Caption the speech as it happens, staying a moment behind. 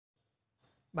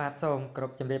បាទសូមគោរ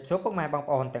ពជំរាបសួរពុកម៉ែបង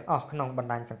ប្អូនទាំងអស់ក្នុងបណ្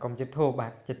ដាញសង្គម YouTube បា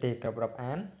ទជាទីគោរពរាប់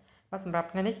អានបាទសម្រាប់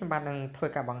ថ្ងៃនេះខ្ញុំបាទនឹងធ្វើ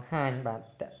ការបង្ហាញបាទ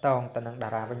តកតងទៅនឹងតា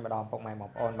រាវិញម្ដងពុកម៉ែបង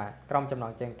ប្អូនបាទក្រុមចំណ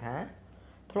ងជើងថា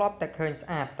ធ្លាប់តែឃើញស្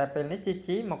អាតតែពេលនេះ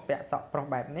ជីមកពាក់សក់ប្រុស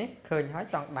បែបនេះឃើញហើយ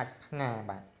ចង់ដាច់ផ្ងា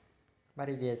បាទ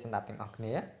រីករាយសម្រាប់ទាំងអស់គ្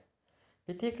នា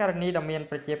ពិធីការនីដ៏មាន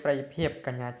ប្រជាប្រិយភាពក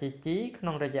ញ្ញាជីក្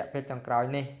នុងរយៈពេលចុងក្រោយ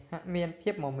នេះហាក់មានភា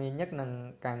ពមមាញឹកនឹង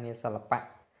ការងារសិល្បៈ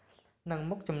និង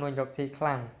មុខចំនួនរកស៊ីខ្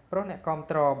លាំងព្រោះអ្នកគាំ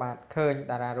ទ្របាទឃើញ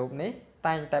តារារូបនេះ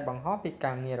តែងតែបង្ហោះពី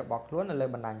ការងាររបស់ខ្លួននៅលើ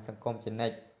បណ្ដាញសង្គមជានិ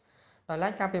ច្ចដោយឡែ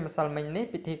កកាលពីម្សិលមិញនេះ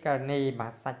ពិធីការនីបា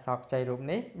ទសាច់សោកខ្ចីរូប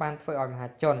នេះបានធ្វើឲ្យមហា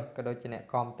ជនក៏ដូចជាអ្នក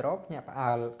គាំទ្រភ្ញាក់ផ្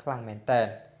អើលខ្លាំងមែនទែន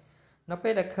នៅពេ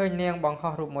លដែលឃើញនាងបង្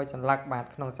ហោះរូបមួយសន្លឹកបាទ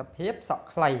ក្នុងសភាពសក់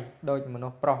ខ្លីដូចមនុ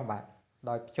ស្សប្រុសបាទ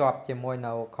ដោយភ្ជាប់ជាមួយ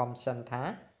នៅ caption ថា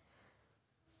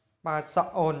បើស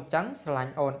ក់អូនចឹងស្រឡា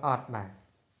ញ់អូនអត់បាទ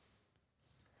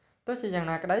ទោះជាយ៉ាង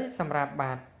ណាក្តីសម្រាប់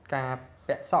បាទការ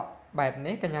ពាក់សក់បែប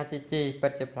នេះកញ្ញាជីពិ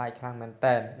តជាប្លែកខ្លាំងមែន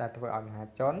ទែនដែលធ្វើឲ្យមហា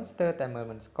ជនស្ទើរតែមើល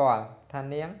មិនស្គាល់ថា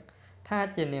នាងថា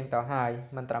ជានាងទៅហើយ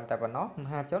មិនត្រឹមតែប៉ុណ្ណោះម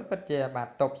ហាជនពិតជាបាទ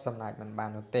តបសំណាចមិនបាន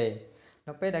នោះទេ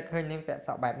នៅពេលដែលឃើញនាងពាក់ស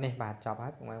ក់បែបនេះបាទចប់ហើ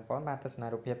យបងប្អូនបាទទស្សនា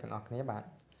រូបភាពទាំងអស់គ្នាបាទ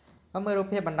មើលរូប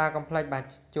ភាពបណ្ដាកុំភ្លេចបាទ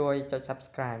ជួយចុច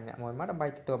Subscribe អ្នកមួយមកដើម្បី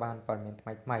ទទួលបានព័ត៌មានថ្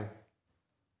មី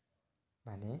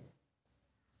បាទនេះ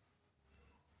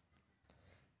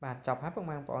បាទចប់ហើយពុក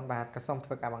ម៉ែបងប្អូនបាទក៏សូមធ្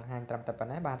វើការបង្ហាញត្រឹមតែប៉ុ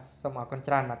ណ្ណេះបាទសូមអរគុណ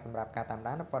ច្រើនបាទសម្រាប់ការតាម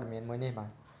ដានព័ត៌មានមួយនេះបា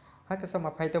ទហើយក៏សូម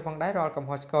អភ័យទោសផងដែររាល់កំ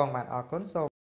ហុសឆ្គងបាទអរគុណសូម